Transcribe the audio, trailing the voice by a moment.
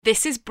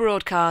This is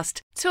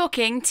Broadcast,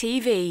 Talking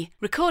TV,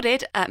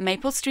 recorded at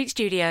Maple Street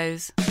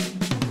Studios.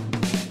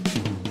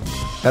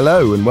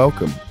 Hello and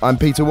welcome. I'm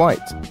Peter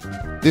White.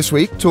 This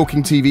week,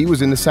 Talking TV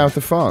was in the south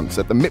of France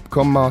at the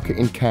Mipcom market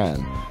in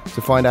Cannes to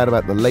find out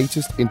about the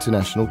latest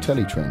international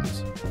telly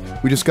trends.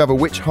 We discover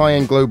which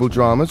high-end global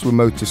dramas were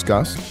most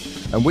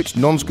discussed and which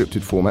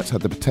non-scripted formats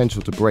had the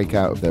potential to break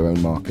out of their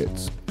own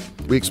markets.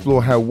 We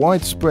explore how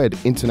widespread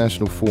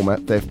international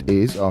format theft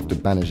is after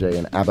Banerjee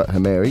and Abbott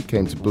Hameri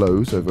came to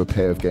blows over a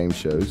pair of game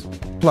shows.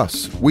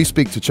 Plus, we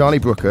speak to Charlie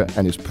Brooker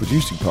and his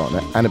producing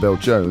partner Annabel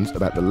Jones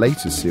about the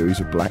latest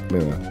series of Black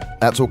Mirror.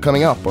 That's all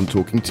coming up on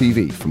Talking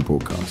TV from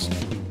Broadcast.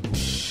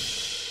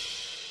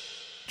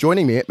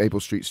 Joining me at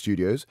Maple Street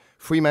Studios,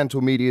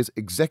 Fremantle Media's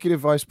Executive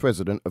Vice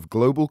President of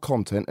Global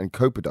Content and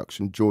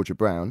Co-Production, Georgia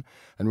Brown,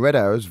 and Red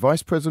Arrow's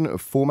Vice President of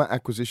Format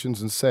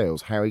Acquisitions and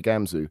Sales, Harry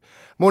Gamsu.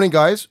 Morning,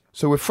 guys.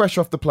 So we're fresh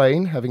off the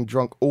plane, having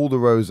drunk all the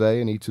rosé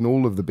and eaten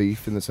all of the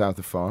beef in the south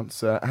of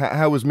France.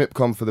 How was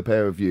Mipcom for the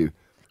pair of you?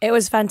 It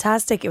was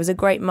fantastic. It was a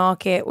great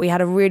market. We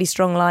had a really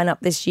strong lineup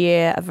this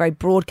year, a very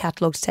broad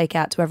catalogue to take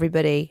out to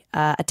everybody.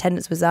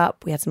 Attendance was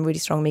up. We had some really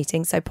strong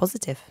meetings, so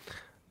positive.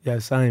 Yeah,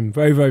 same.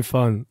 Very, very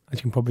fun, as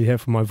you can probably hear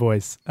from my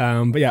voice.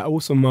 But yeah,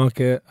 awesome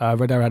market.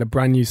 Red Arrow had a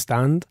brand new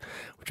stand,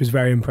 which was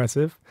very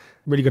impressive.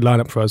 Really good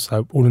lineup for us.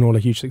 So all in all, a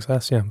huge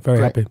success. Yeah, very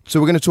happy.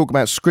 So we're going to talk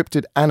about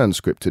scripted and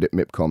unscripted at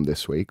Mipcom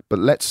this week, but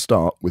let's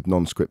start with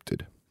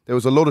non-scripted. There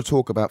was a lot of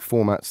talk about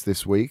formats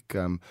this week,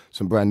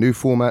 some brand new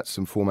formats,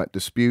 some format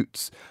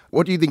disputes.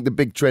 What do you think the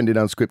big trend in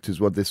unscripted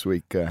was this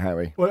week,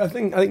 Harry? Well, I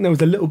think there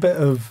was a little bit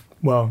of,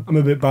 well, I'm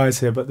a bit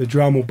biased here, but the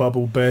drama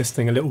bubble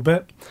bursting a little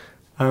bit.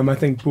 I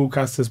think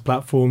broadcasters,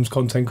 platforms,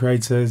 content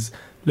creators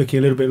looking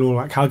a little bit more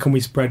like how can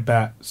we spread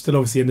bet? Still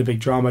obviously in the big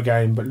drama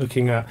game, but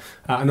looking at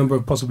a number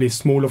of possibly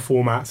smaller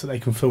formats that they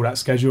can fill that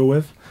schedule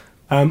with.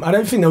 I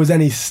don't think there was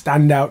any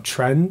standout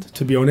trend,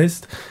 to be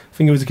honest. I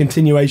think it was a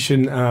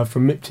continuation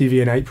from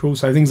MIP.TV in April.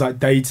 So things like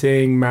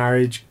dating,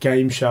 marriage,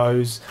 game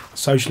shows,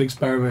 social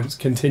experiments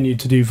continued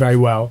to do very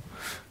well.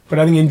 But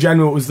I think in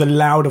general it was the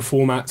louder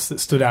formats that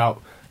stood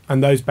out,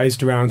 and those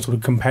based around sort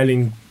of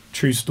compelling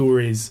true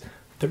stories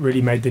that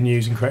really made the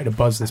news and created a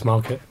buzz this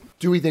market.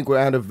 Do we think we're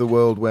out of the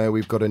world where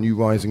we've got a new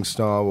rising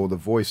star or The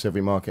Voice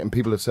every market and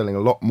people are selling a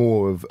lot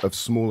more of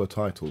smaller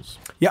titles?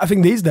 Yeah, I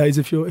think these days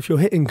if you're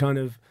hitting kind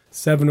of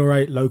 7 or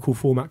 8 local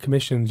format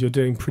commissions, you're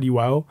doing pretty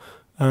well.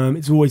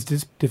 It's always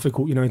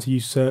difficult, to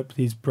usurp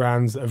these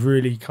brands that have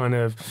really kind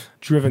of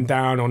driven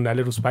down on their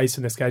little space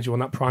in the schedule on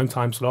that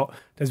primetime slot.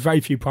 There's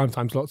very few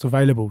primetime slots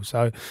available.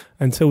 So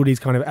until these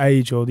kind of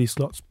age or these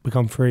slots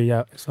become free,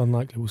 it's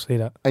unlikely we'll see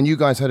that. And you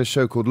guys had a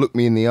show called Look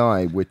Me in the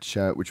Eye, which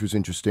was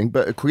interesting,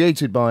 but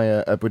created by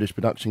a British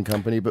production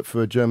company, but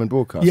for a German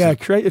broadcaster. Yeah,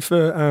 created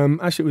for,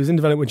 actually it was in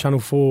development with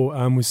Channel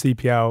 4 with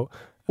CPL.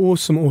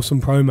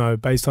 Awesome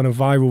promo based on a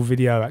viral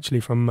video actually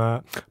from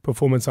a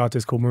performance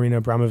artist called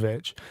Marina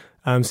Abramovic.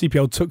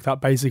 CPL took that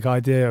basic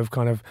idea of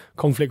kind of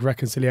conflict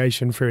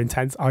reconciliation through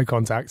intense eye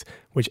contact,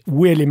 which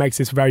weirdly makes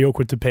this very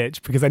awkward to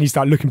pitch because then you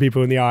start looking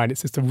people in the eye and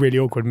it's just a really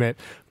awkward MIP.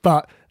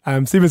 But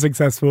super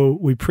successful.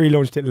 We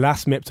pre-launched it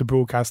last MIP to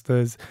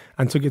broadcasters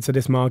and took it to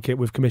this market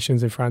with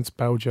commissions in France,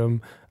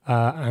 Belgium,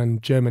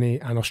 and Germany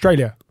and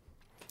Australia.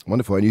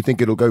 Wonderful. And you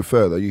think it'll go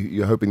further?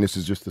 You're hoping this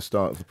is just the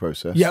start of the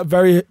process? Yeah,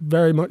 very,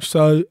 very much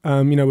so.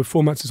 With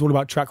formats, it's all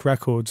about track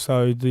record.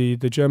 So the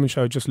German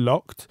show just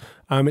locked.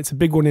 It's a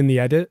big one in the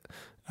edit.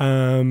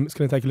 It's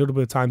going to take a little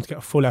bit of time to get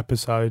a full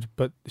episode,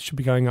 but it should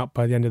be going up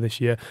by the end of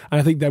this year. And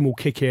I think then we'll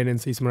kick in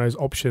and see some of those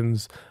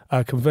options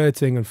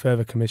converting and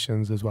further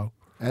commissions as well.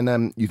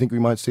 And you think we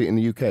might see it in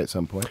the UK at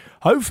some point?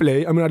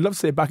 Hopefully. I mean, I'd love to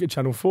see it back at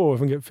Channel 4. I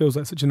think it feels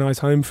like such a nice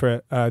home for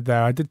it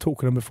there. I did talk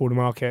to them before the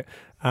market,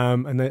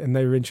 and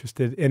they were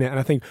interested in it. And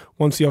I think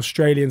once the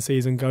Australian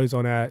season goes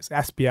on air, it's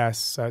SBS,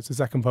 so it's a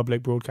second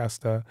public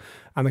broadcaster,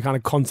 and the kind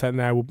of content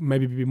there will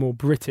maybe be more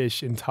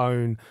British in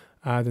tone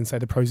than, say,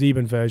 the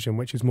ProSieben version,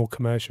 which is more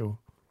commercial.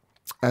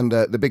 And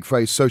the big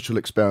phrase social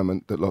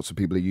experiment that lots of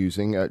people are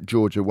using,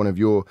 Georgia, one of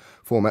your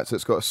formats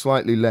that's got a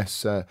slightly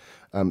less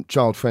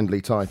child-friendly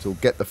title,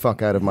 Get the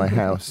Fuck Out of My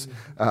House.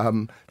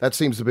 That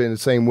seems to be in the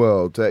same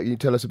world. Can you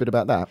tell us a bit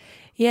about that?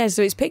 Yeah,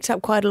 so it's picked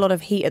up quite a lot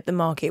of heat at the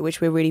market,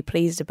 which we're really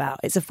pleased about.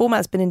 It's a format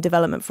that's been in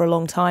development for a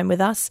long time with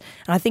us,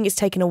 and I think it's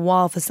taken a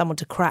while for someone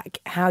to crack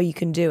how you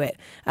can do it.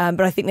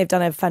 But I think they've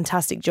done a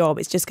fantastic job.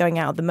 It's just going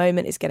out at the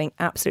moment. It's getting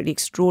absolutely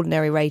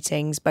extraordinary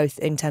ratings, both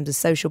in terms of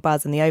social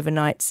buzz and the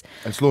overnights.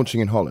 It's launching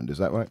in Holland, is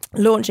that right?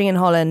 Launching in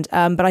Holland,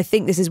 but I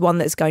think this is one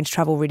that's going to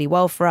travel really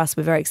well for us.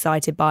 We're very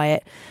excited by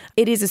it.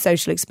 It is a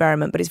social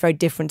experiment, but it's very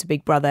different to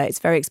Big Brother. It's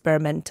very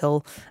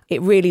experimental.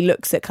 It really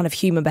looks at kind of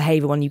human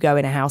behaviour when you go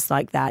in a house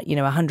like that.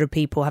 A 100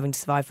 people having to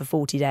survive for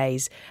 40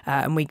 days.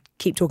 And we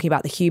keep talking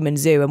about the human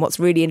zoo. And what's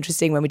really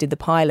interesting when we did the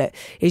pilot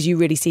is you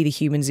really see the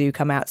human zoo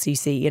come out. So you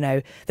see,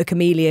 the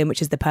chameleon,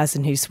 which is the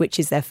person who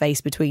switches their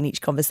face between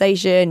each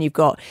conversation. You've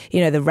got,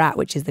 the rat,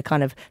 which is the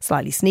kind of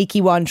slightly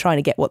sneaky one trying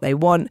to get what they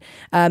want.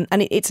 And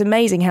it's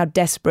amazing how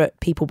desperate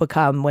people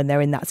become when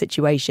they're in that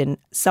situation.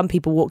 Some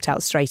people walked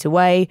out straight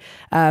away.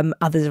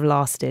 Others have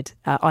lasted.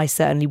 I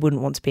certainly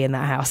wouldn't want to be in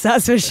that house,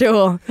 that's for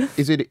sure.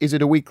 Is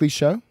it a weekly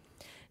show?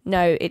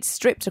 No, it's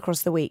stripped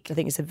across the week. I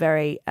think it's a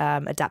very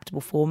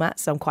adaptable format,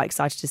 so I'm quite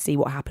excited to see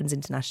what happens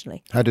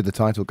internationally. How did the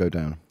title go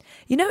down?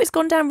 It's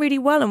gone down really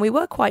well, and we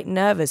were quite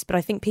nervous, but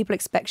I think people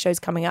expect shows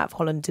coming out of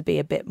Holland to be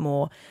a bit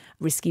more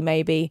risky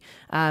maybe.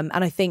 And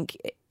I think,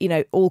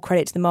 all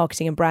credit to the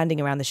marketing and branding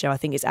around the show. I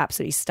think it's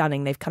absolutely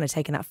stunning. They've kind of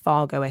taken that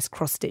Fargo-esque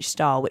cross-stitch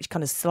style, which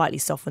kind of slightly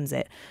softens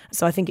it.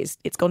 So I think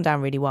it's gone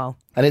down really well.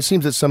 And it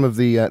seems that some of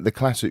the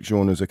classic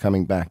genres are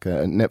coming back.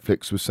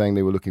 Netflix was saying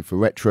they were looking for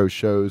retro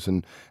shows,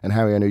 and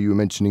Harry, I know you were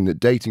mentioning that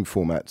dating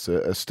formats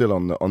are still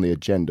on the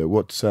agenda.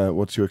 What's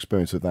your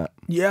experience of that?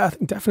 Yeah, I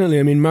think definitely.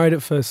 I mean, Married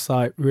at First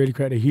Sight really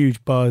created a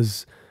huge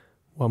buzz.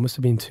 Well, it must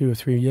have been 2 or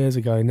 3 years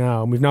ago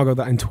now, and we've now got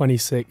that in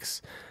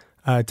 26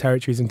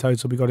 territories in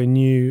total. We got a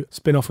new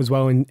spin-off as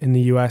well in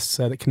the US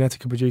that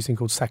Connecticut producing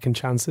called Second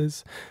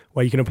Chances,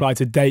 where you can apply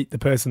to date the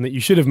person that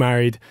you should have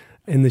married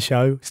in the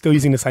show, still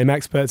using the same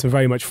experts and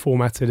very much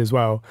formatted as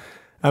well.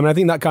 And I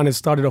think that kind of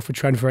started off a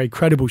trend for very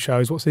credible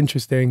shows. What's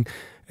interesting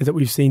is that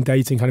we've seen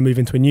dating kind of move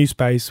into a new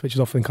space, which is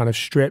often kind of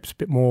stripped, a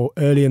bit more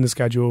early in the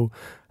schedule,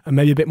 and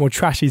maybe a bit more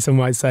trashy, some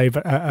might say,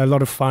 but a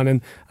lot of fun.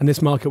 And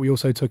this market, we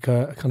also took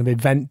a kind of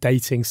event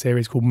dating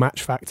series called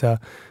Match Factor,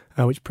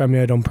 which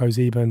premiered on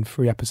ProSieben,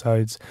 3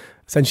 episodes.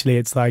 Essentially,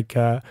 it's like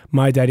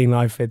My Dating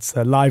Life. It's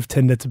live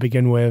Tinder to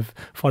begin with,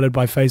 followed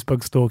by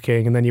Facebook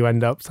stalking, and then you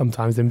end up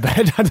sometimes in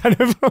bed. I don't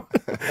know.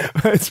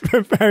 It's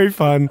very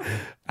fun.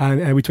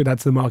 And we took that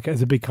to the market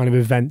as a big kind of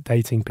event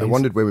dating piece. I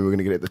wondered when we were going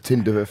to get it, the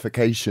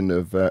Tinderification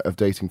of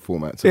dating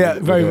formats. Yeah,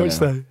 very much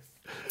so.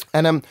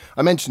 And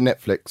I mentioned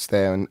Netflix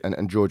there,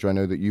 and Georgia, I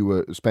know that you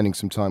were spending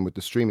some time with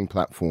the streaming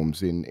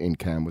platforms in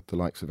Cannes with the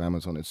likes of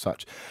Amazon and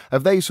such.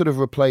 Have they sort of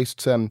replaced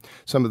some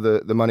of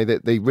the money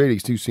that they really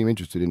do seem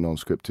interested in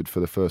non-scripted for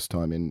the first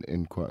time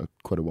in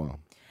quite a while?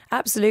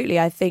 Absolutely.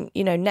 I think,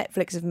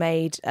 Netflix have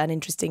made an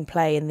interesting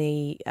play in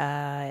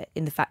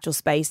the factual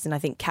space, and I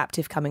think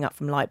Captive coming up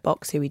from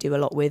Lightbox, who we do a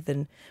lot with,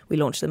 and we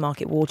launched the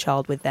market War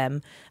Child with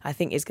them, I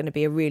think is going to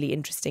be a really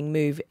interesting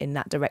move in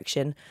that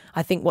direction.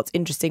 I think what's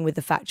interesting with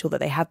the factual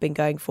that they have been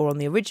going for on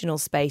the original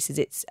space is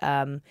it's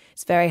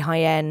very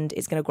high end,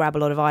 it's going to grab a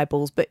lot of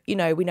eyeballs, but we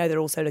know they're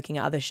also looking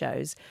at other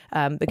shows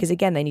because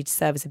again they need to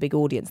service a big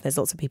audience. There's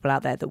lots of people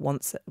out there that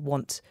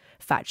want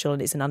factual,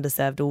 and it's an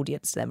underserved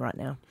audience to them right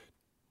now.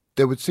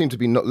 There would seem to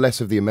be not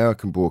less of the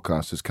American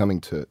broadcasters coming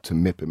to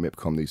MIP and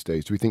Mipcom these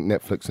days. Do we think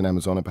Netflix and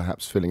Amazon are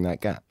perhaps filling that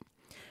gap?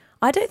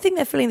 I don't think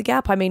they're filling the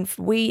gap. I mean,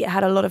 we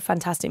had a lot of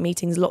fantastic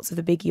meetings. Lots of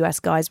the big US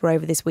guys were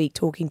over this week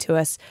talking to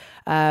us.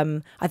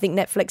 I think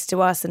Netflix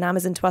to us and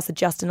Amazon to us are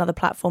just another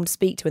platform to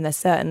speak to. And they're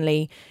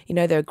certainly,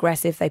 they're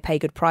aggressive. They pay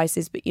good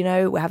prices. But,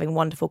 we're having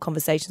wonderful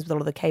conversations with a lot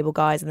of the cable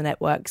guys and the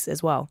networks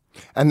as well.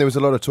 And there was a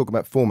lot of talk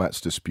about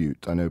formats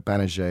dispute. I know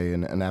Banerjee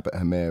and Abbott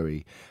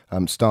Hameri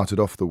started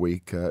off the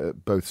week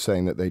both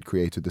saying that they'd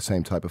created the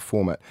same type of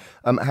format.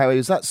 Harry,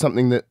 is that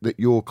something that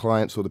your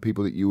clients or the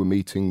people that you were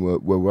meeting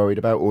were worried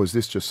about? Or is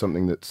this just something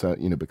that's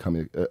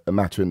becoming a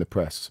matter in the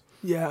press?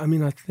 Yeah, I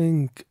mean, I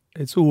think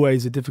it's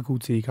always a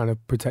difficulty kind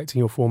of protecting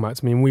your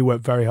formats. I mean, we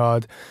work very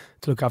hard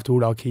to look after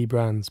all our key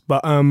brands.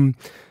 But,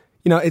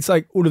 it's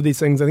like all of these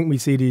things. I think we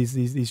see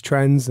these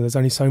trends, and there's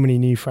only so many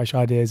new, fresh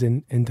ideas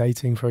in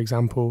dating, for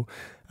example.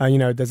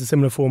 There's a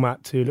similar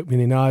format to Look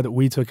Me in the Eye that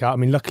we took out. I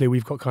mean, luckily,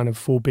 we've got kind of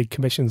 4 big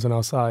commissions on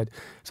our side.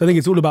 So I think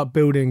it's all about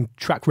building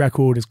track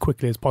record as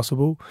quickly as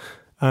possible.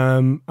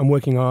 And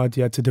working hard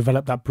to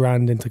develop that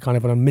brand into kind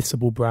of an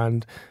unmissable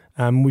brand.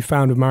 We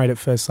found with Married at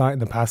First Sight in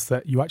the past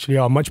that you actually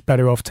are much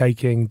better off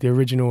taking the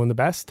original and the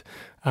best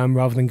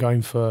rather than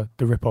going for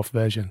the rip-off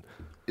version.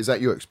 Is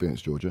that your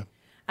experience, Georgia?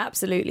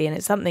 Absolutely, and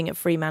it's something at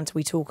Fremantle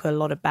we talk a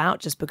lot about,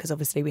 just because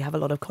obviously we have a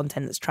lot of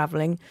content that's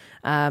travelling,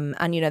 and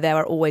there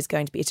are always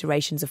going to be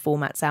iterations of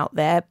formats out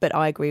there, but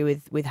I agree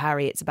with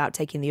Harry, it's about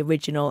taking the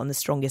original and the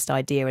strongest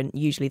idea, and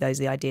usually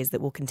those are the ideas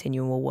that will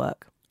continue and will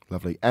work.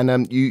 Lovely.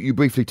 And you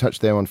briefly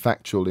touched there on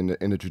factual in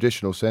the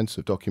traditional sense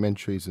of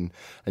documentaries,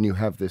 and you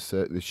have this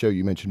show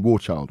you mentioned, War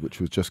Child, which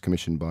was just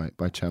commissioned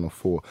by Channel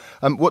 4.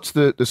 What's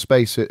the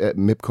space at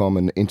Mipcom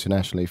and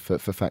internationally for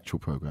factual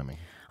programming?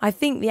 I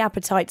think the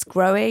appetite's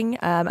growing,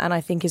 and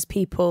I think as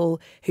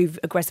people who've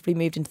aggressively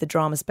moved into the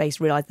drama space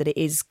realise that it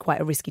is quite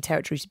a risky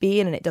territory to be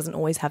in, and it doesn't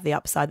always have the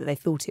upside that they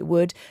thought it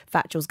would.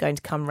 Factual's going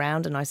to come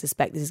round, and I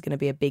suspect this is going to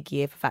be a big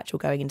year for Factual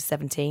going into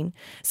 17.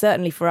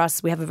 Certainly for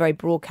us, we have a very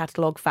broad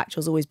catalogue.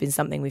 Factual's always been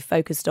something we've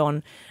focused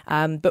on,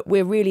 but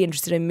we're really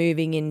interested in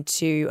moving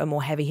into a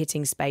more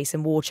heavy-hitting space,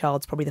 and War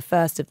Child's probably the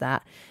first of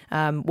that.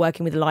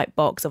 Working with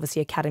Lightbox,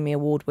 obviously Academy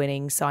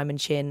Award-winning Simon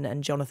Chin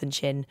and Jonathan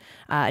Chin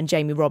and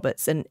Jamie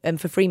Roberts, and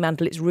for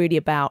Fremantle, it's really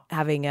about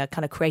having a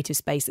kind of creative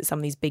space that some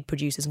of these big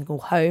producers can call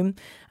home,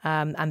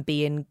 and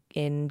be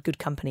in good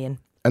company in.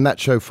 And that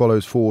show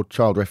follows 4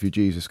 child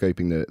refugees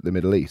escaping the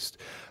Middle East.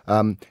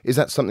 Is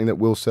that something that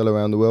will sell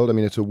around the world? I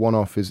mean, it's a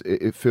one-off.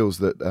 It feels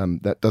that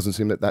that doesn't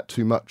seem that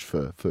too much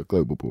for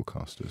global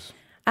broadcasters.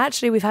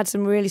 Actually, we've had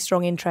some really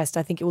strong interest.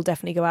 I think it will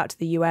definitely go out to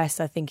the US.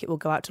 I think it will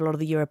go out to a lot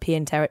of the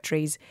European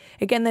territories.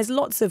 Again, there's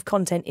lots of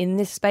content in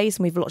this space,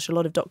 and we've watched a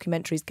lot of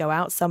documentaries go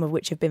out, some of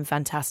which have been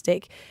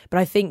fantastic. But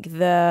I think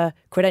the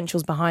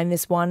credentials behind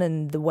this one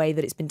and the way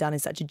that it's been done in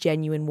such a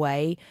genuine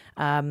way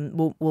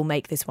will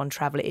make this one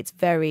travel. It's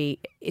very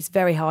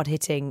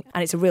hard-hitting,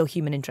 and it's a real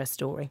human interest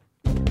story.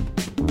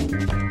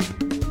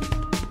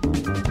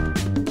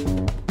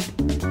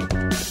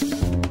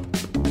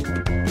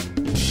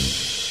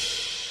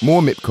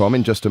 More Mipcom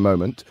in just a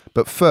moment,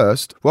 but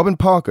first, Robin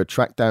Parker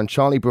tracked down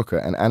Charlie Brooker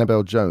and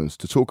Annabel Jones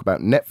to talk about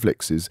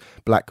Netflix's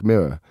Black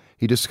Mirror.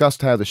 He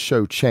discussed how the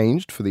show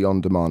changed for the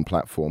on-demand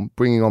platform,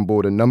 bringing on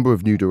board a number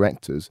of new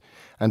directors,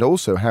 and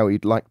also how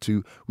he'd like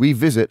to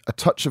revisit a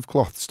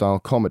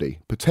touch-of-cloth-style comedy,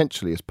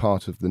 potentially as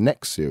part of the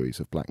next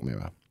series of Black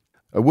Mirror.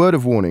 A word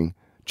of warning,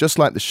 just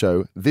like the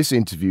show, this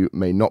interview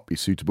may not be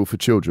suitable for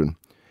children.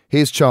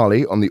 Here's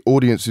Charlie on the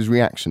audience's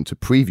reaction to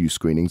preview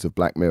screenings of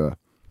Black Mirror.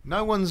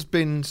 No one's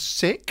been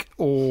sick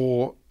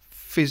or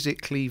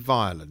physically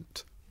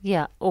violent.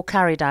 Yeah, or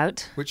carried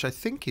out. Which I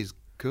think is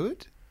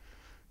good.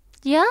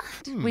 Yeah,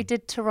 we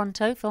did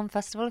Toronto Film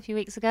Festival a few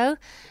weeks ago.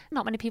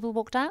 Not many people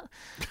walked out.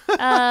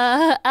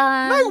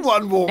 No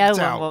one walked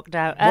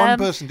out. One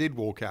person did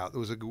walk out. There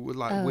was a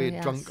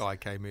weird drunk guy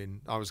came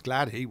in. I was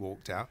glad he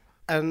walked out.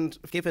 And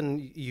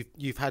given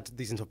you've had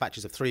these into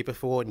batches of 3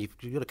 before, and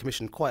you've got a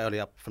commission quite early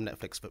up from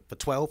Netflix for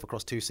 12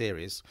 across 2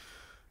 series,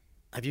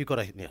 have you got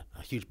a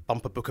huge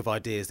bumper book of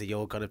ideas that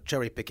you're kind of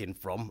cherry picking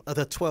from? Are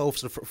there 12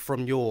 sort of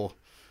from your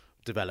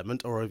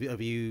development, or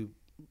have you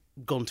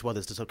gone to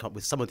others to sort of come up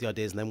with some of the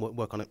ideas and then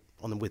work on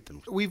them with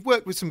them? We've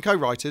worked with some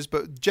co-writers,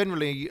 but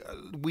generally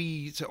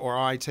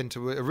I tend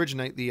to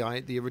originate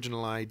the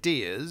original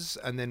ideas,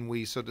 and then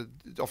we sort of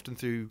often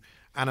through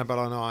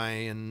Annabel and I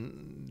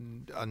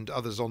and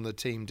others on the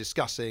team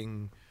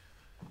discussing.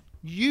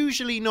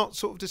 Usually not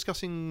sort of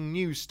discussing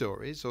news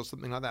stories or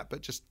something like that,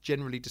 but just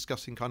generally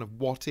discussing kind of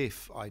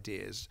what-if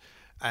ideas.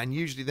 And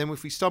usually then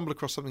if we stumble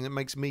across something that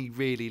makes me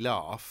really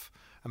laugh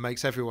and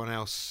makes everyone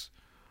else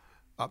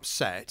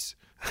upset,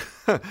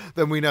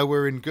 then we know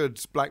we're in good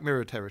Black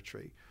Mirror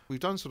territory. We've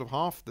done sort of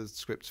half the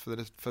scripts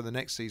for the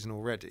next season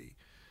already,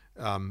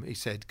 he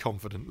said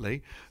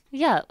confidently.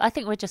 Yeah, I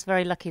think we're just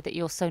very lucky that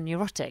you're so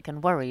neurotic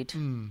and worried.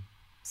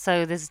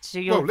 So there's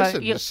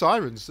the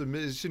sirens.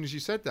 As soon as you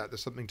said that,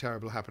 there's something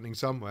terrible happening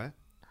somewhere.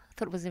 I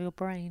thought it was in your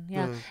brain.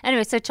 Yeah.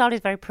 Anyway, so Charlie's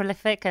very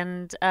prolific,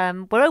 and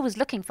we're always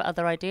looking for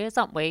other ideas,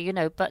 aren't we?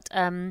 But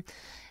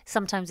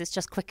sometimes it's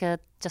just quicker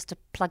just to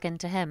plug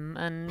into him,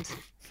 and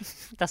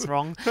that's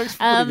wrong. Thanks for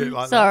putting it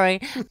like sorry.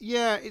 That.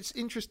 Yeah, it's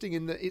interesting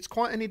in that it's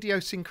quite an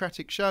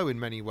idiosyncratic show in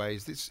many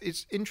ways.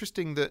 It's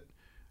interesting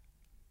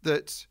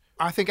that.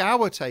 I think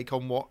our take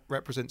on what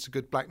represents a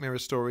good Black Mirror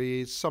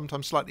story is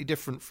sometimes slightly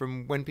different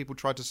from when people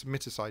try to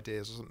submit us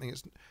ideas or something.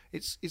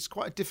 It's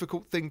quite a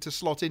difficult thing to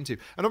slot into,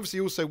 and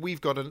obviously also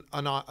we've got an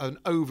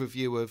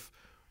overview of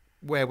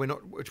where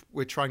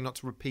we're trying not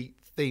to repeat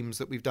themes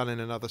that we've done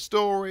in another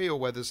story, or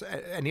where there's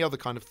any other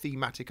kind of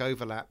thematic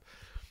overlap.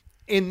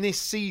 In this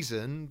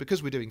season,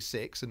 because we're doing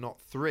 6 and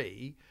not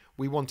 3,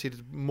 we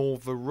wanted more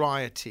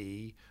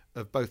variety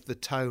of both the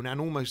tone and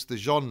almost the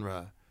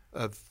genre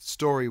of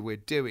story we're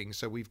doing.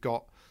 So we've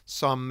got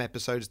some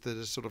episodes that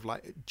are sort of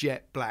like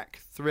jet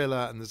black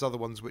thriller, and there's other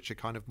ones which are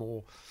kind of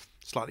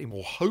slightly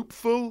more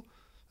hopeful.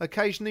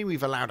 Occasionally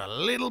we've allowed a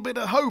little bit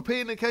of hope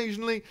in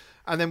occasionally,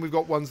 and then we've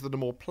got ones that are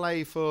more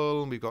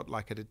playful, and we've got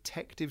like a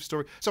detective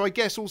story. So I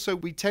guess also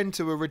we tend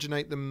to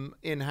originate them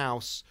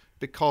in-house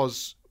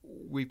because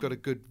we've got a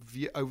good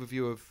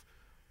overview of.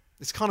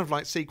 It's kind of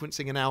like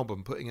sequencing an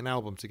album, putting an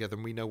album together,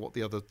 and we know what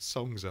the other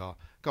songs are.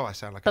 God, I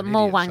sound like an idiot. But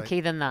more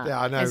wanky than that.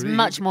 Yeah, I know. It's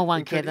much more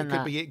wanky than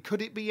that.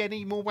 Could it be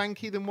any more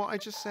wanky than what I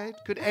just said?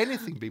 Could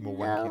anything be more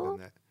wanky than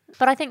that?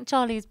 But I think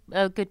Charlie's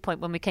good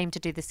point when we came to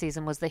do this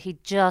season was that he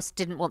just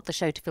didn't want the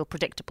show to feel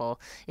predictable.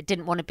 It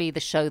didn't want to be the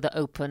show that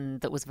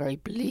opened that was very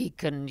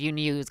bleak and you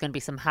knew it was going to be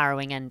some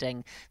harrowing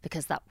ending,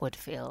 because that would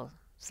feel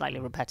slightly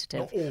repetitive.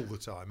 Not all the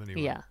time,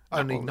 anyway. Yeah.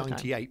 Only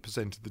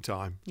 98% of the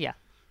time. Yeah.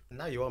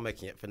 Now you are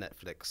making it for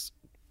Netflix.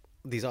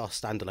 These are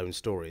standalone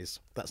stories.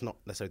 That's not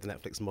necessarily the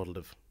Netflix model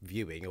of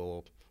viewing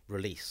or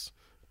release.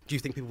 Do you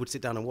think people would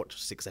sit down and watch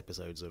 6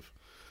 episodes of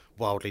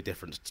wildly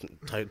different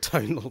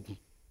tonal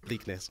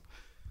bleakness?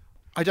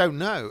 I don't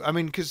know. I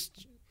mean, because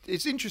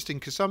it's interesting,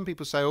 because some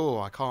people say,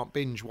 I can't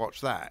binge watch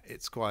that.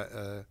 It's quite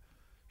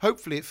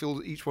hopefully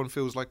each one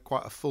feels like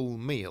quite a full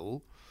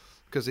meal,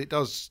 because it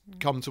does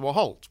come to a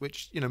halt,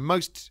 which,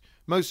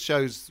 most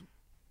shows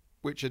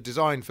which are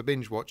designed for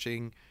binge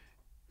watching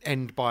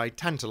end by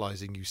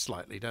tantalising you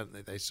slightly, don't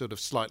they? They sort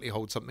of slightly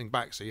hold something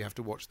back, so you have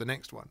to watch the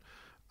next one.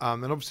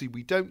 And obviously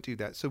we don't do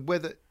that. So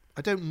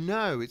I don't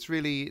know. We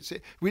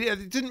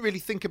didn't really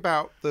think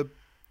about the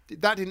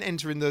that didn't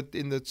enter in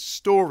the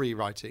story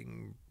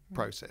writing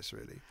process,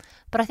 really.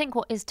 But I think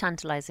what is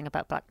tantalising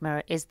about Black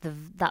Mirror is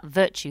that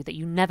virtue that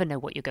you never know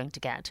what you're going to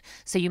get.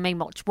 So you may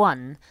watch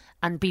one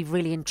and be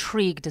really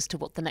intrigued as to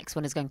what the next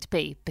one is going to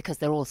be, because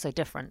they're all so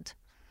different.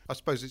 I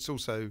suppose it's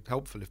also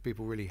helpful if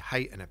people really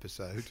hate an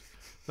episode.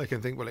 They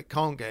can think, well, it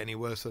can't get any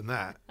worse than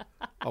that.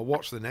 I'll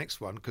watch the next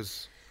one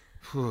because...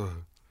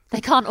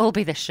 They can't all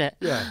be this shit.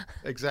 Yeah,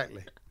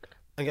 exactly.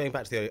 And going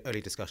back to the early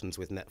discussions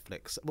with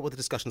Netflix, what were the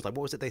discussions like?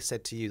 What was it they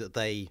said to you that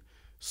they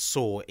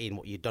saw in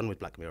what you'd done with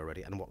Black Mirror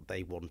already and what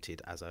they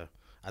wanted as a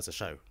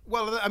show?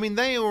 Well, I mean,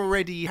 they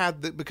already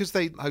had... because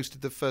they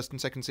hosted the first and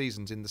second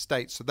seasons in the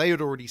States, so they had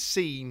already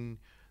seen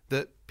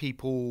that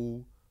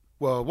people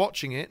were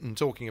watching it and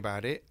talking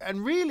about it.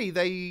 And really,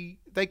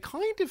 they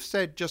kind of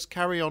said, just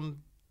carry on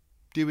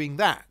doing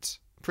that.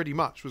 Pretty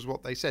much was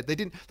what they said.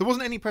 There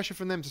wasn't any pressure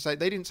from them to say,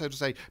 they didn't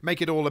say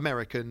make it all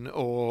American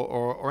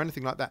or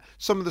anything like that.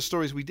 Some of the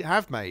stories we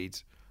have made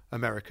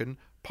American,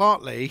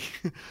 partly,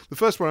 the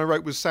first one I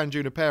wrote was San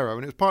Junipero,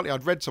 and it was partly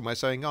I'd read somewhere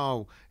saying,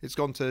 oh, it's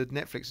gone to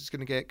Netflix, it's going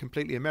to get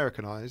completely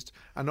Americanized.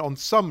 And on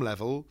some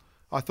level,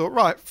 I thought,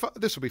 right,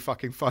 this will be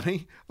fucking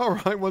funny. All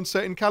right, one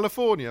set in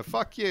California,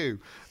 fuck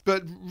you.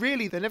 But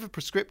really, they're never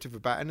prescriptive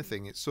about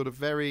anything. It's sort of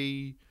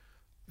very...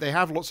 They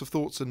have lots of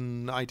thoughts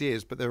and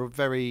ideas, but they're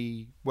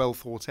very well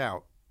thought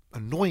out,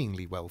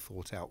 annoyingly well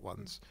thought out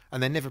ones,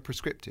 and they're never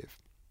prescriptive.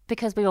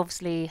 Because we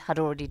obviously had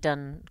already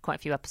done quite a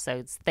few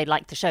episodes, they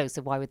liked the show,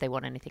 so why would they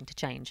want anything to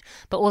change?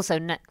 But also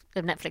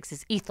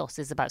Netflix's ethos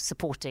is about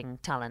supporting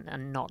talent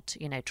and not,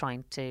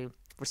 trying to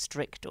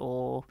restrict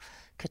or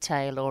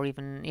curtail or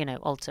even,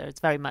 alter. It's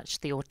very much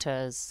the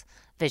auteur's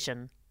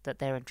vision that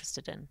they're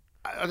interested in.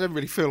 I don't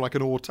really feel like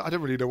an auteur. I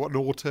don't really know what an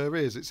auteur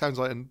is. It sounds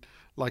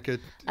like a...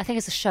 I think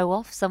it's a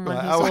show-off. Someone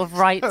who sort of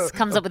writes,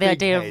 comes up with the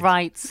idea of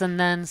rights and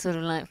then sort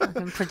of like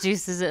fucking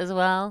produces it as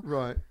well.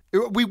 Right.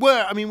 We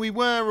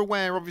were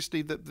aware,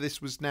 obviously, that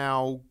this was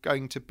now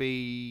going to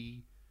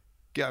be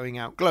going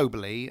out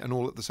globally and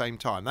all at the same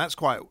time.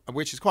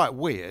 Which is quite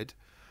weird.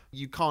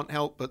 You can't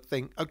help but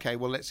think, okay,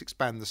 well, let's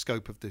expand the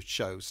scope of the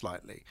show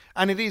slightly.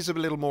 And it is a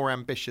little more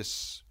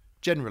ambitious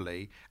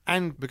generally,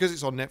 and because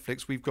it's on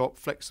Netflix, we've got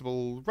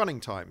flexible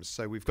running times.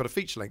 So we've got a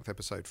feature-length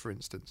episode, for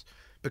instance,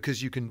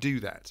 because you can do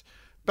that.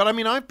 But I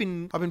mean, I've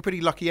been pretty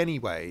lucky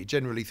anyway,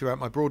 generally throughout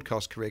my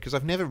broadcast career, because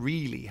I've never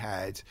really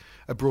had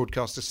a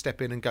broadcaster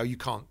step in and go, "You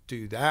can't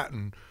do that,"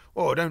 and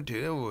don't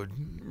do it, or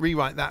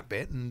rewrite that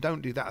bit, and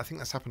don't do that. I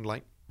think that's happened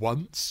like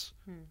once.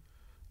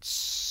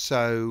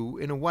 So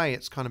in a way,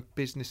 it's kind of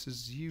business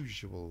as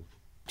usual.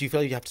 Do you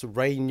feel you have to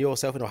rein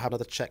yourself in or have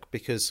another check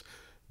because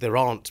there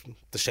aren't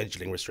the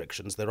scheduling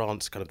restrictions, there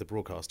aren't kind of the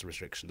broadcaster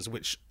restrictions,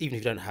 which even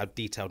if you don't have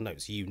detailed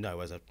notes,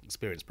 as an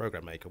experienced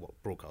program maker what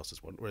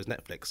broadcasters want, whereas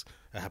Netflix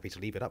are happy to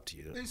leave it up to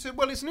you. It's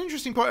an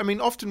interesting point. I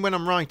mean, often when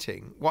I'm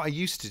writing, what I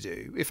used to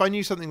do, if I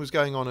knew something was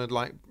going on at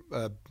like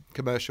a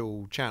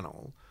commercial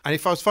channel, and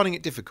if I was finding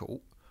it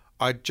difficult,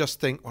 I'd just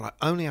think, well, I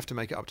only have to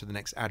make it up to the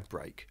next ad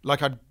break.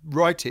 Like I'd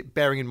write it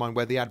bearing in mind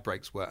where the ad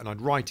breaks were, and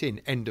I'd write in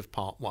end of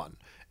part 1,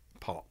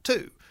 part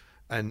 2.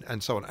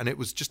 And so on. And it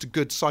was just a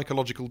good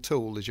psychological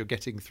tool as you're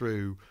getting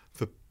through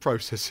the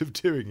process of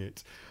doing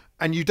it.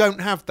 And you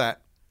don't have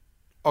that.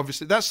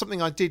 Obviously, that's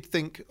something I did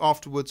think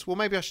afterwards, well,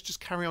 maybe I should just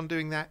carry on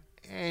doing that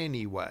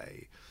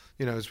anyway.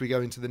 As we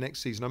go into the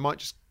next season, I might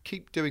just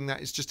keep doing that.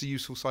 It's just a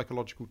useful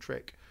psychological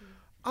trick.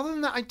 Other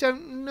than that, I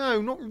don't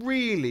know. Not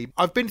really.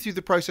 I've been through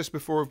the process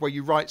before of where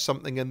you write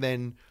something and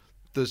then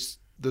there's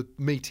the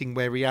meeting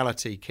where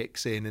reality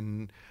kicks in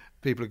and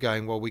people are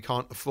going, well, we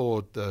can't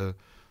afford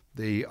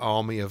the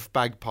army of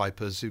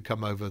bagpipers who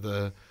come over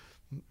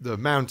the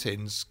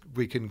mountains.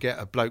 We can get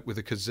a bloke with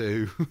a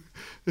kazoo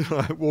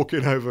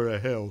walking over a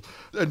hill.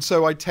 And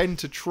so I tend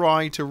to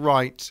try to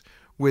write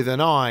with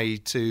an eye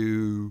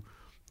to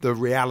the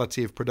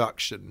reality of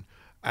production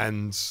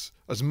and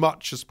as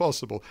much as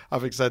possible,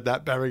 having said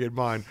that, bearing in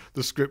mind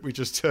the script we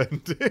just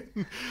turned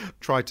in,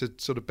 try to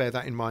sort of bear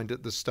that in mind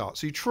at the start.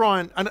 So you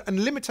try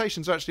and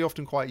limitations are actually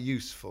often quite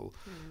useful.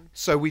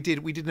 So we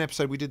did an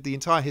episode, we did the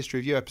entire History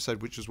of You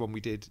episode, which was one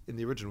we did in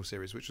the original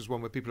series, which was one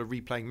where people are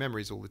replaying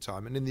memories all the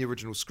time. And in the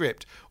original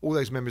script, all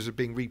those memories are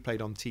being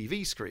replayed on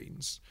TV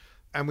screens.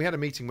 And we had a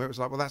meeting where it was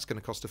like, well, that's going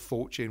to cost a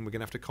fortune. We're going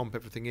to have to comp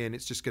everything in.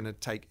 It's just going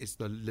to it's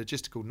the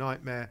logistical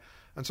nightmare.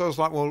 And so I was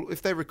like, well,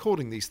 if they're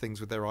recording these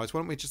things with their eyes, why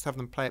don't we just have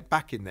them play it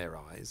back in their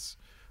eyes?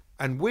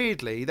 And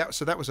weirdly,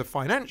 that was a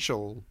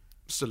financial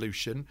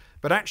solution,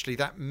 but actually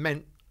that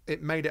meant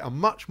it made it a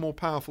much more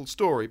powerful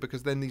story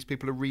because then these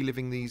people are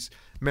reliving these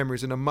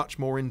memories in a much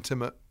more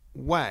intimate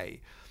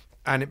way.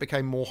 And it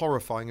became more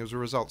horrifying as a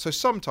result. So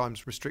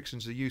sometimes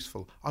restrictions are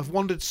useful. I've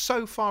wandered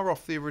so far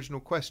off the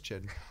original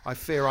question, I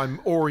fear I'm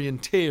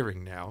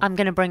orienteering now. I'm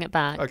going to bring it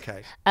back.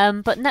 Okay.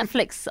 But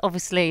Netflix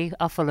obviously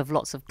are full of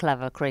lots of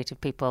clever, creative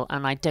people,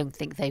 and I don't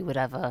think they would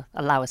ever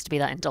allow us to be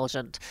that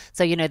indulgent.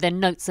 So, their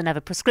notes are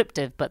never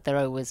prescriptive, but they're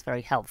always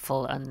very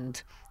helpful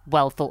and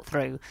well thought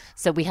through.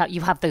 So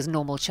you have those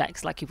normal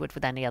checks like you would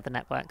with any other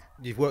network.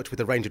 You've worked with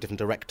a range of different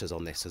directors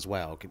on this as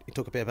well. Can you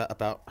talk a bit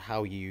about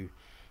how you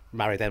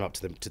marry them up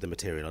to the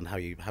material and how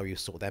you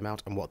sort them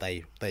out and what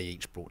they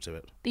each brought to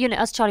it.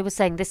 As Charlie was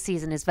saying, this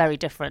season is very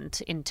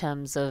different in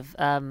terms of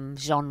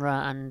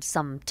genre and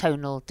some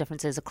tonal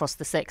differences across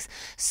the 6.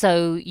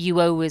 So you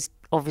always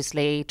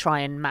obviously try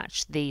and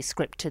match the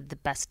script to the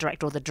best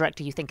director, or the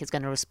director you think is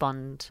going to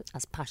respond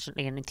as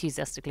passionately and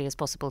enthusiastically as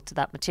possible to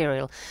that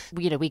material.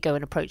 We go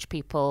and approach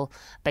people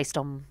based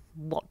on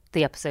what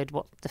the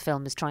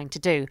film is trying to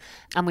do.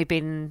 And we've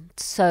been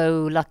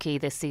so lucky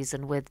this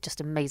season with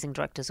just amazing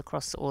directors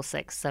across all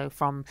 6. So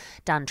from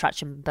Dan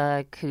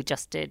Trachtenberg, who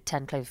just did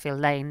 10 Cloverfield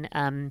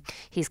Lane,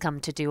 he's come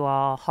to do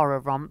our horror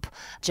romp.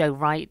 Joe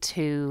Wright,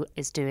 who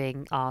is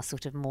doing our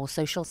sort of more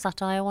social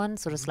satire one,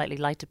 sort of slightly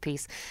lighter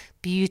piece,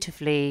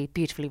 beautifully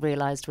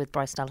realised with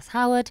Bryce Dallas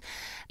Howard.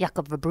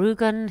 Jakob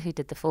Verbruggen, who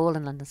did The Fall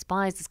and London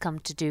Spies, has come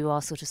to do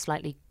our sort of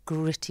slightly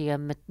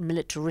grittier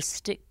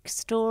militaristic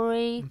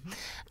story.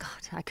 God,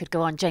 I could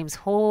go on. James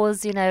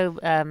Hawes,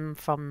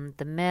 from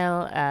The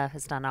Mill,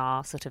 has done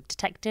our sort of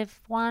detective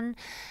one.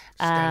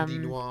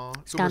 Scandi Noir.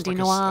 Scandi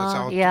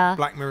Noir,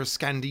 Black Mirror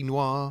Scandi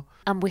Noir.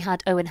 And we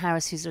had Owen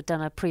Harris, who's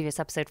done a previous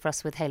episode for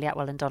us with Hayley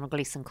Atwell and Donald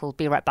Gleeson called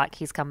Be Right Back.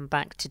 He's come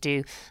back to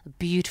do a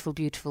beautiful,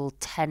 beautiful,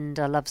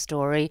 tender love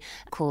story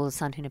called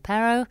San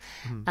Junipero.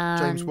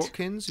 James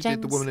Watkins, who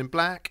did The Woman in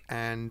Black,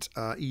 and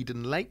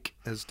Eden Lake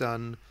has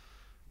done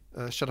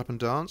Shut Up and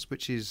Dance,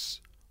 which is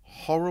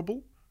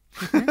horrible.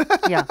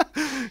 Yeah.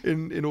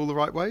 in all the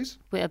right ways.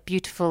 We're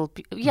beautiful.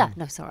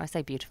 I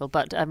say beautiful,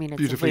 but I mean it's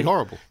beautifully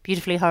horrible.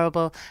 Beautifully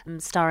horrible,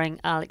 starring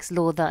Alex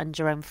Lawther and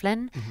Jerome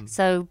Flynn.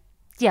 So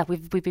yeah,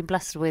 we've been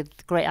blessed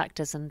with great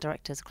actors and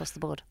directors across the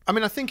board. I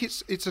mean, I think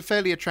it's a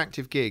fairly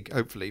attractive gig,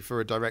 hopefully, for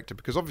a director,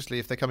 because obviously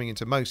if they're coming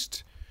into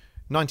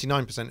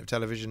 99% of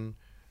television,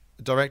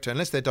 the director,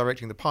 unless they're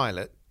directing the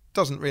pilot,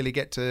 doesn't really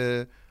get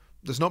to.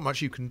 There's not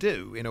much you can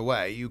do in a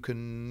way. You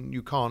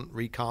can't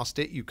recast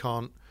it. You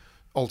can't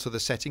alter the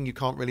setting. You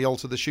can't really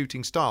alter the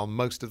shooting style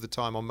most of the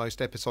time on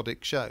most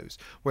episodic shows.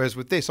 Whereas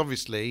with this,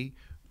 obviously,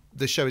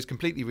 the show is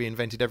completely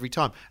reinvented every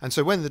time. And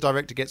so when the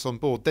director gets on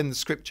board, then the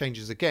script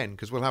changes again,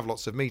 because we'll have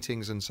lots of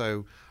meetings, and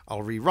so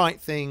I'll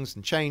rewrite things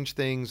and change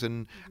things,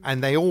 and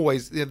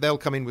they'll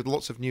come in with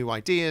lots of new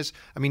ideas.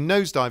 I mean,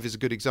 Nosedive is a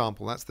good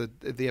example. That's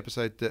the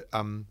episode that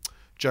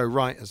Joe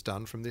Wright has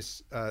done from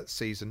this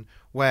season,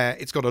 where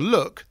it's got a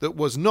look that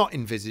was not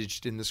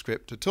envisaged in the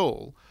script at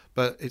all,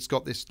 but it's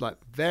got this like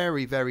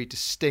very, very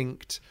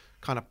distinct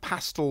kind of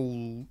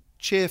pastel,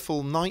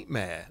 cheerful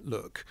nightmare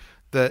look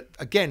that,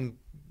 again,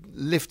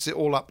 lifts it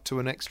all up to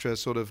an extra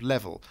sort of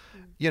level.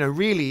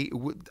 Really,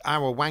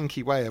 our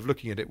wanky way of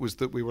looking at it was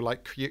that we were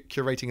like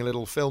curating a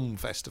little film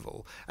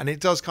festival, and it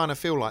does kind of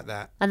feel like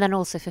that. And then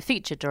also for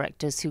feature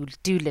directors who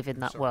do live in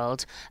that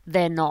world,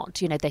 they're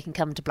not, they can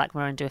come to Black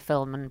Mirror and do a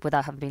film and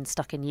without having been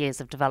stuck in years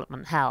of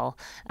development hell,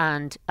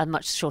 and a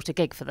much shorter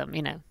gig for them,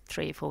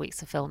 3 or 4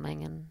 weeks of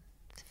filming and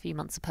a few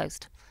months of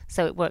post.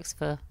 So it works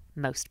for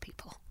most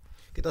people.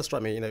 It does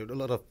strike me, there's a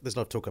lot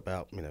of talk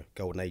about,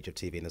 golden age of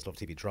TV, and there's a lot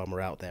of TV drama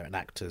out there, and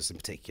actors in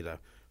particular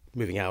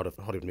moving out of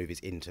Hollywood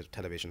movies into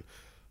television.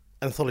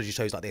 Anthology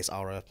shows like this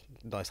are a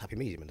nice happy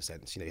medium in a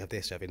sense. You have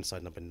this, you have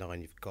Inside Number 9,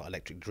 you've got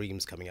Electric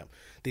Dreams coming up.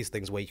 These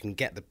things where you can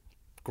get the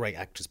great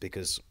actors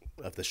because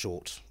of the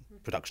short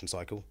production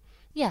cycle.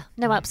 Yeah,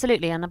 no,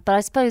 absolutely. But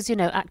I suppose,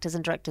 actors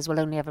and directors will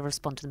only ever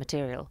respond to the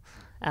material.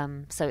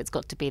 So it's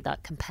got to be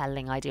that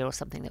compelling idea or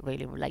something that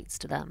really relates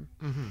to them.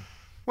 Mm-hmm.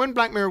 When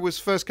Black Mirror was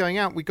first going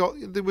out,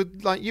 there were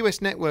like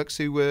US networks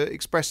who were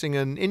expressing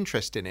an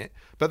interest in it,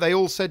 but they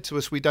all said to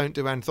us, we don't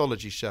do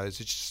anthology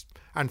shows.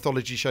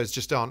 Anthology shows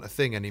just aren't a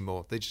thing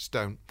anymore. They just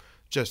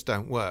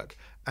don't work.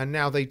 And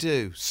now they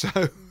do. So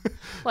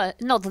well,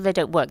 not that they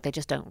don't work, they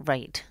just don't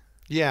rate.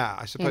 Yeah,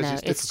 I suppose it's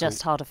difficult. It's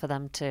just harder for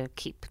them to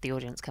keep the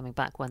audience coming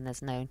back when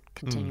there's no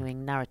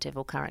continuing narrative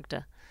or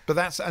character. But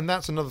that's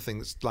another thing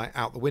that's like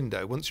out the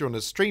window. Once you're on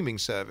a streaming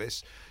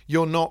service,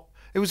 you're not.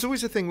 It was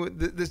always a thing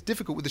that's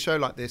difficult with a show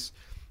like this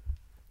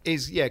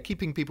is,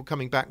 keeping people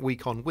coming back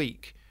week on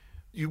week.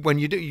 We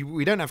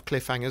don't have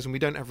cliffhangers and we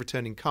don't have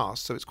returning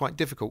casts, so it's quite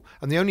difficult.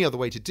 And the only other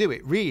way to do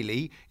it,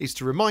 really, is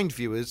to remind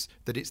viewers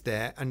that it's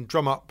there and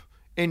drum up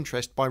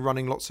interest by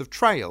running lots of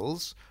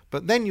trails.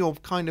 But then you're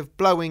kind of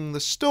blowing the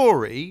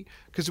story,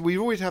 because we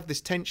always have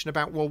this tension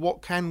about, well,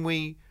 what can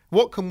we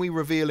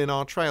reveal in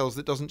our trails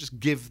that doesn't just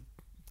give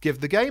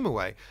the game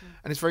away?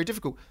 And it's very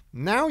difficult.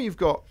 Now you've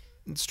got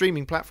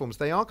streaming platforms.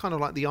 They are kind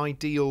of like the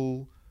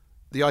ideal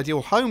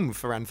home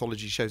for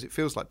anthology shows, it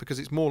feels like, because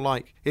it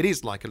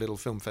is like a little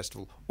film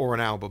festival or an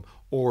album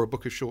or a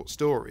book of short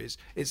stories.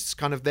 It's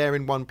kind of there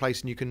in one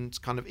place and you can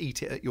kind of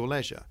eat it at your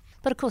leisure.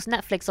 But of course,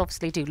 Netflix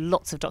obviously do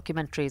lots of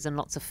documentaries and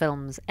lots of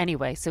films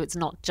anyway, so it's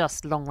not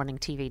just long-running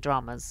TV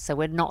dramas. So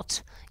we're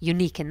not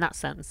unique in that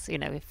sense,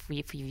 if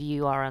we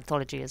view our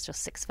anthology as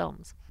just 6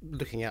 films.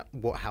 Looking at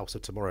what House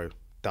of Tomorrow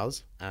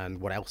does and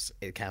what else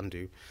it can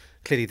do,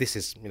 clearly this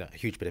is a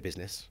huge bit of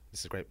business.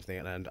 This is a great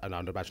thing, and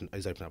I'd imagine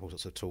it's opened up all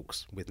sorts of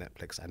talks with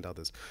Netflix and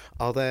others.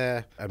 Are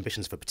there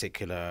ambitions for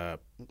particular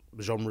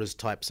genres,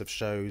 types of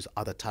shows,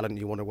 other talent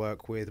you want to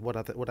work with? What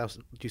else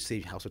do you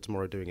see House of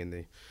Tomorrow doing in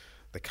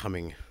the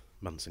coming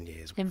months and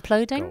years.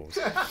 Imploding? Goals.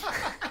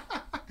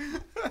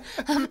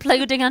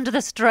 Imploding under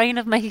the strain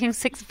of making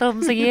 6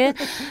 films a year.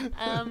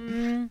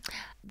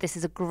 This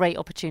is a great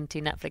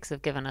opportunity Netflix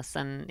have given us,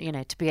 and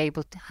to be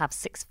able to have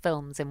 6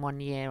 films in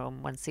 1 year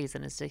on 1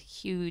 season is a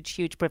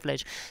huge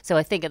privilege. So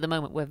I think at the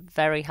moment we're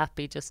very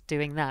happy just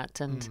doing that,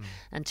 and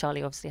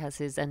Charlie obviously has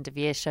his end of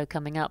year show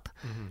coming up.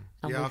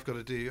 Yeah,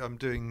 I'm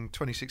doing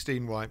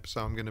 2016 wipe,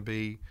 so I'm going to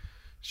be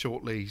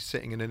shortly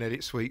sitting in an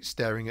edit suite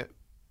staring at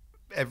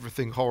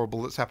everything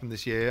horrible that's happened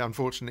this year.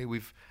 Unfortunately,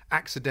 we've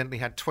accidentally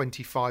had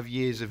 25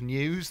 years of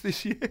news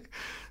this year,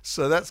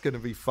 so that's going to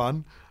be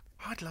fun.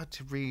 I'd like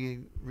to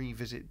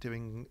revisit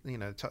doing,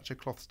 touch of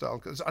cloth style,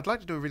 because I'd like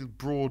to do a really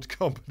broad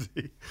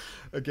comedy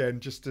again,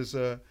 just as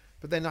a.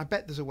 But then I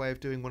bet there's a way of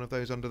doing one of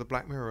those under the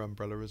Black Mirror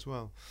umbrella as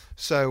well.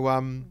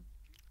 So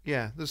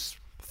there's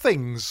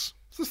things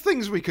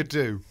we could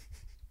do.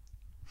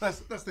 That's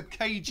the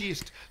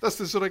cagiest. That's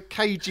the sort of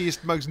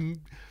cagiest,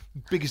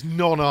 biggest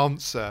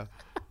non-answer.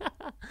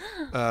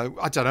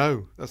 I don't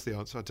know. That's the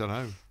answer. I don't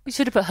know. We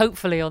should have put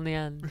hopefully on the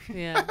end.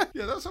 Yeah.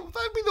 Yeah,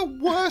 that'd be the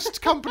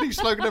worst company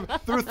slogan ever.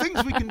 There are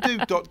things we can do. ...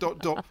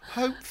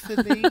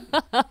 Hopefully.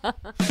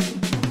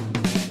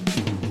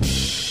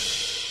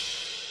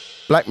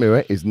 Black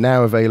Mirror is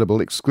now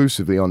available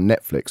exclusively on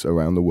Netflix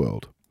around the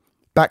world.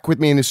 Back with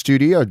me in the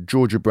studio are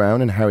Georgia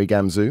Brown and Harry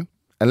Gamsu.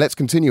 And let's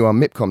continue our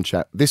Mipcom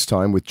chat, this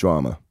time with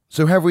drama.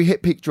 So have we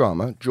hit peak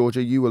drama?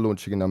 Georgia, you were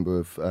launching a number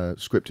of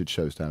scripted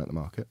shows down at the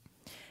market.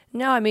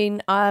 No, I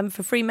mean,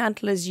 for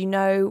Fremantle, as you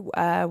know,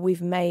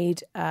 we've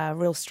made a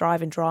real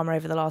strive in drama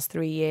over the last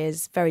 3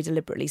 years, very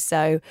deliberately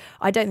so.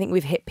 I don't think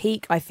we've hit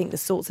peak. I think the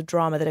sorts of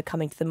drama that are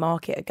coming to the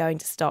market are going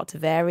to start to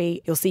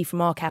vary. You'll see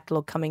from our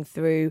catalogue coming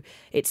through,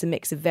 it's a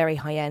mix of very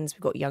high ends.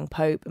 We've got Young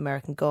Pope,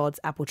 American Gods,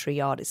 Apple Tree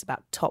Yard. It's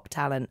about top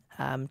talent,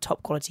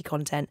 top quality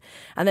content.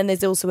 And then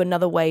there's also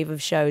another wave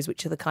of shows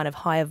which are the kind of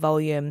higher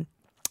volume,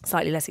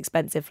 slightly less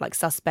expensive, like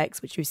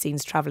Suspects, which we've seen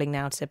is travelling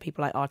now to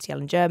people like RTL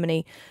in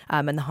Germany,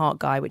 and The Heart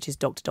Guy, which is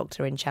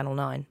Doctor in Channel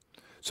 9.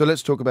 So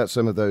let's talk about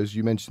some of those.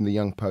 You mentioned The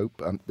Young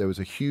Pope. There was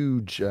a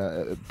huge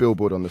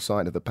billboard on the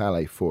side of the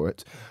Palais for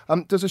it.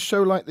 Does a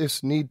show like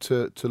this need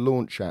to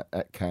launch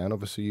at Cannes?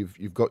 Obviously,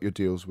 you've got your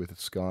deals with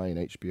Sky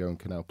and HBO and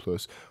Canal+.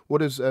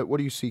 What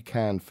do you see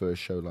Cannes for a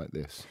show like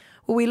this?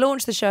 Well, we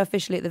launched the show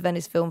officially at the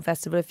Venice Film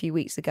Festival a few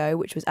weeks ago,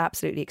 which was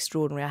absolutely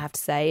extraordinary, I have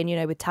to say.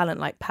 And, with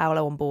talent like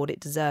Paolo on board, it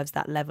deserves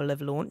that level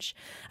of launch.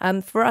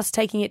 For us,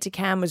 taking it to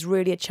Cannes was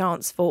really a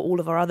chance for all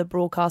of our other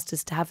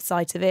broadcasters to have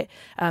sight of it.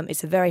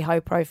 It's a very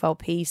high-profile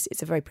piece.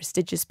 It's a very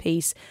prestigious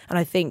piece. And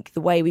I think the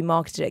way we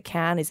marketed it at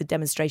Cannes is a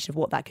demonstration of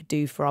what that could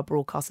do for our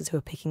broadcasters who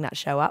are picking that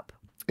show up.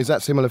 Is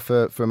that similar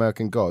for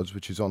American Gods,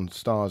 which is on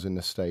Stars in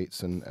the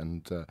States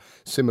and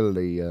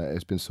similarly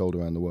has been sold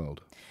around the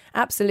world?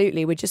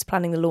 Absolutely. We're just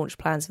planning the launch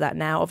plans for that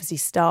now. Obviously,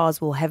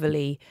 Stars will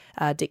heavily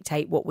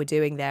dictate what we're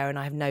doing there, and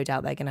I have no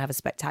doubt they're going to have a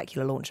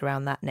spectacular launch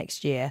around that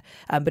next year.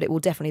 But it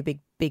will definitely be a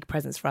big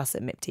presence for us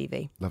at MIP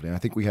TV. Lovely. And I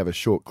think we have a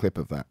short clip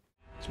of that.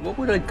 So what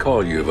would I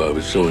call you if I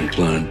was so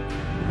inclined?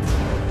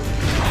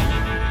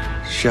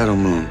 Shadow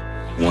Moon.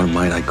 What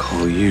might I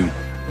call you?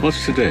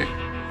 What's today?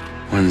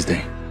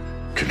 Wednesday.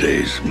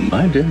 Today's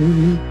my day.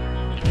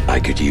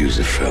 I could use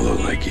a fellow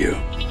like you.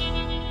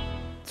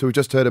 So we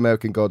just heard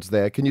American Gods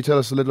there. Can you tell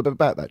us a little bit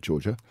about that,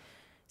 Georgia?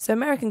 So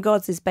American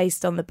Gods is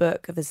based on the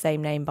book of the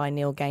same name by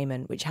Neil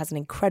Gaiman, which has an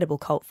incredible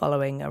cult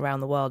following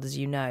around the world, as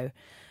you know.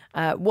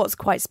 What's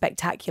quite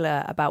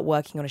spectacular about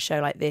working on a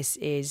show like this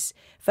is,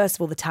 first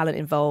of all, the talent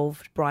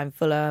involved, Brian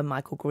Fuller,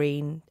 Michael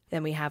Green.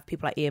 Then we have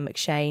people like Ian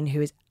McShane,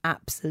 who is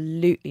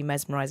absolutely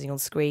mesmerising on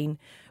screen.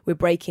 We're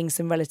breaking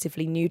some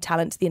relatively new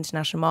talent to the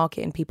international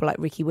market in people like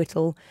Ricky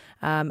Whittle,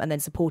 and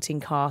then supporting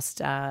cast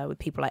with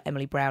people like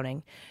Emily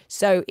Browning.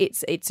 So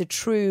it's a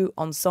true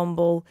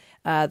ensemble.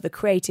 The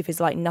creative is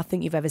like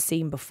nothing you've ever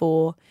seen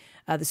before.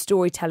 The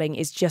storytelling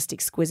is just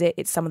exquisite.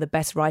 It's some of the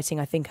best writing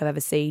I think I've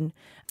ever seen.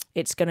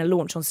 It's going to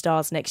launch on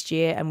Stars next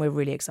year, and we're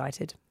really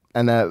excited.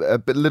 And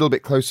a little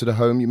bit closer to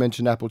home, you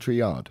mentioned Apple Tree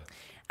Yard.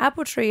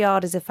 Apple Tree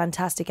Yard is a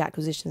fantastic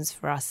acquisition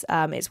for us.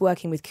 It's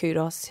working with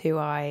Kudos, who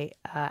I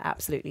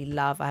absolutely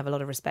love. I have a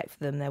lot of respect for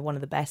them. They're one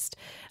of the best.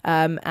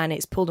 And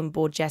it's pulled on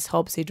board Jess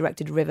Hobbs, who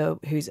directed River,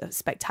 who's a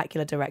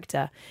spectacular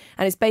director.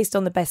 And it's based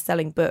on the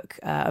best-selling book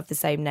of the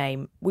same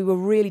name. We were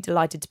really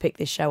delighted to pick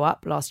this show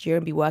up last year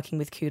and be working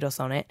with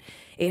Kudos on it.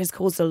 It has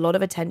caused a lot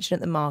of attention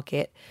at the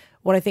market.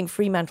 What I think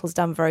Fremantle's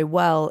done very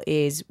well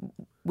is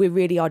we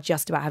really are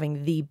just about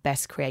having the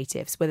best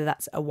creatives, whether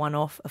that's a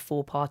one-off, a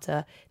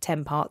 4-parter,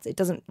 10 parts. It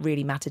doesn't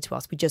really matter to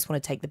us. We just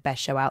want to take the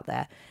best show out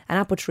there. And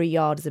Apple Tree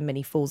Yard as a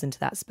mini falls into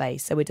that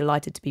space. So we're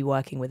delighted to be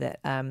working with it.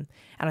 And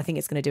I think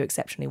it's going to do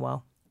exceptionally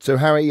well. So,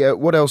 Harry,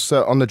 what else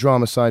on the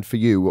drama side for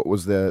you? What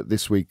was there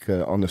this week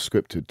on the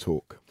scripted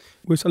talk?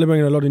 We're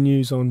celebrating a lot of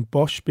news on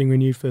Bosch being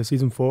renewed for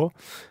season 4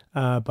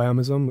 by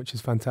Amazon, which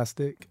is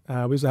fantastic. We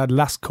also had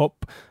Last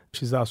Cop,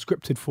 which is our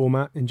scripted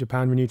format in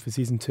Japan, renewed for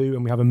season 2,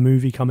 and we have a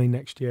movie coming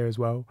next year as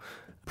well.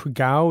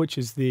 Breakout, which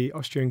is the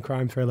Austrian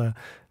crime thriller,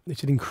 It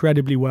did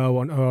incredibly well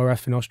on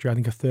ORF in Austria. I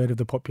think a third of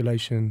the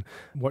population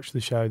watched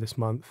the show this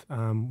month.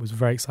 Was a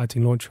very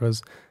exciting launch for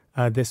us,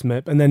 this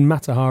MIP. And then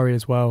Matahari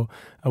as well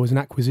was an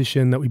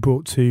acquisition that we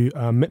brought to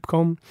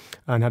Mipcom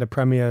and had a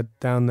premiere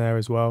down there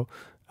as well.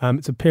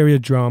 It's a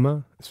period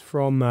drama. It's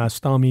from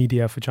Star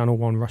Media for Channel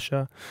 1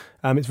 Russia.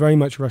 It's very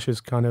much Russia's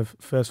kind of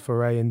first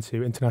foray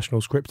into international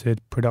scripted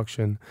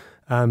production.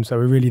 So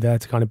we're really there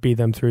to kind of be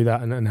them through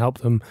that and help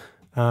them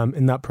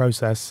in that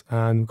process,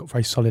 and got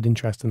very solid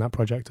interest in that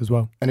project as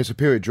well. And it's a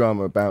period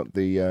drama about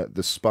the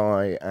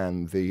spy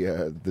and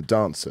the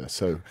dancer.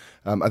 So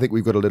I think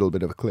we've got a little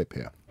bit of a clip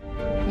here.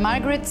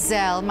 Margaret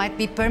Zell might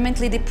be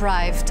permanently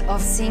deprived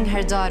of seeing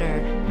her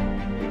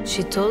daughter.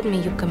 She told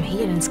me you come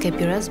here and escape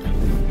your husband.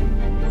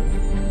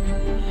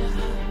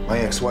 My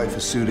ex-wife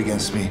is sued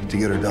against me to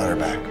get her daughter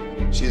back.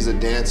 She's a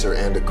dancer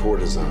and a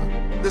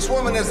courtesan. This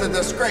woman is a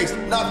disgrace,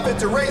 not fit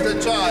to raise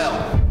a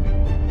child.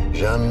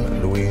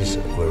 Jean-Louise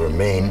will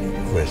remain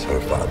with her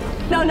father.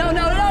 No!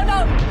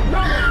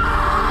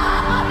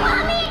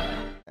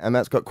 And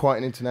that's got quite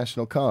an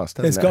international cast,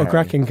 hasn't it? It's got a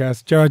cracking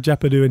cast. Gerard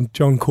Depardieu and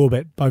John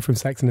Corbett, both from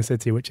Sex and the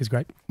City, which is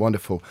great.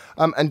 Wonderful.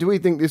 And do we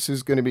think this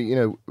is going to be,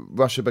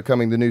 Russia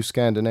becoming the new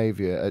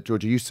Scandinavia?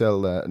 Georgia, you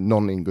sell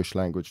non-English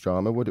language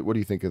drama. What do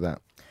you think of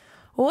that?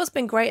 Well, what's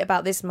been great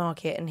about this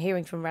market, and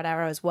hearing from Red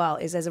Arrow as well,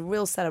 is there's a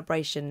real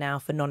celebration now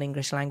for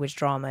non-English language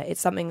drama.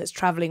 It's something that's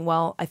travelling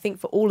well, I think,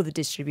 for all of the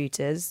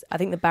distributors. I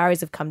think the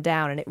barriers have come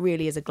down and it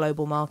really is a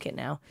global market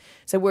now.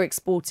 So we're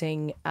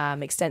exporting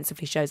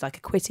extensively shows like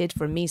Acquitted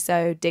from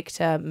Miso,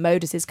 Dicta,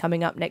 Modus is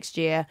coming up next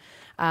year.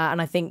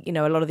 And I think, a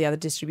lot of the other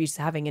distributors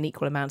are having an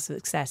equal amount of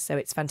success. So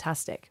it's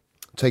fantastic.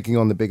 Taking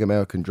on the big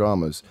American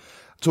dramas.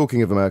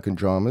 Talking of American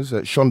dramas,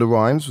 Shonda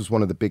Rhimes was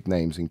one of the big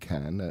names in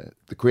Cannes.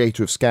 The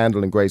creator of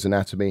Scandal and Grey's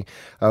Anatomy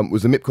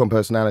was the Mipcom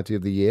Personality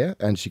of the Year,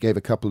 and she gave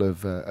a couple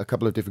of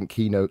different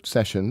keynote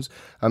sessions.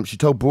 She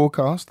told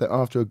Broadcast that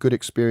after a good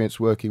experience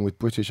working with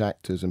British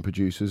actors and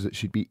producers, that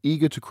she'd be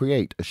eager to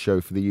create a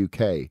show for the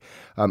UK,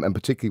 and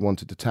particularly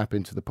wanted to tap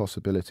into the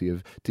possibility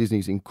of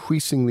Disney's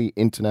increasingly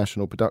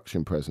international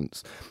production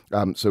presence.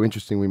 So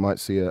interesting, we might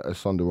see a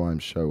Shonda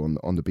Rhimes show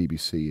on the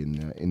BBC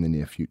in the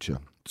near future.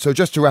 So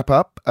just to wrap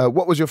up,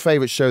 what was your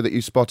favourite show that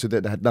you spotted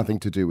that had nothing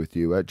to do with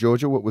you?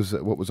 Georgia, what was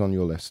on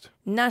your list?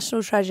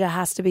 National Treasure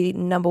has to be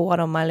number one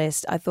on my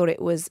list. I thought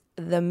it was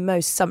the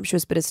most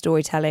sumptuous bit of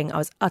storytelling. I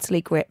was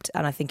utterly gripped,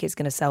 and I think it's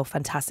going to sell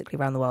fantastically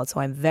around the world.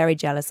 So I'm very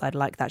jealous. I'd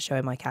like that show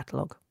in my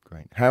catalogue.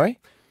 Great. Harry?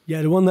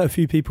 Yeah, the one that a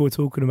few people were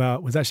talking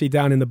about was actually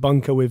down in the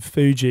bunker with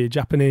Fuji,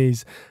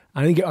 Japanese.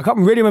 I can't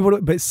really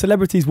remember, but it's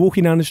celebrities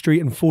walking down the street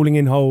and falling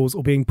in holes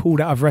or being pulled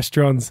out of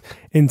restaurants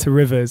into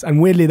rivers.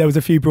 And weirdly, there was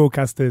a few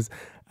broadcasters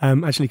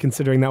actually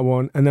considering that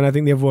one. And then I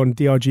think the other one,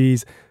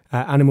 DRG's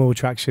Animal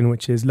Attraction,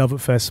 which is Love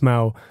at First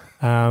Smell.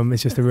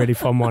 It's just a really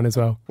fun one as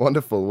well.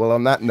 Wonderful. Well,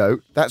 on that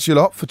note, that's your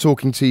lot for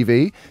Talking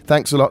TV.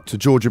 Thanks a lot to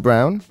Georgia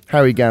Brown,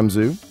 Harry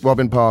Gamsu,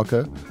 Robin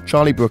Parker,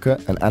 Charlie Brooker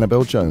and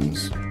Annabel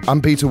Jones.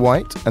 I'm Peter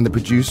White, and the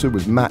producer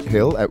was Matt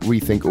Hill at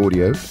Rethink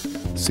Audio.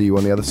 See you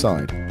on the other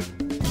side.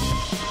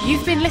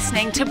 You've been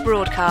listening to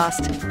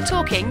Broadcast,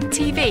 Talking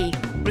TV,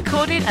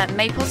 recorded at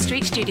Maple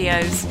Street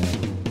Studios.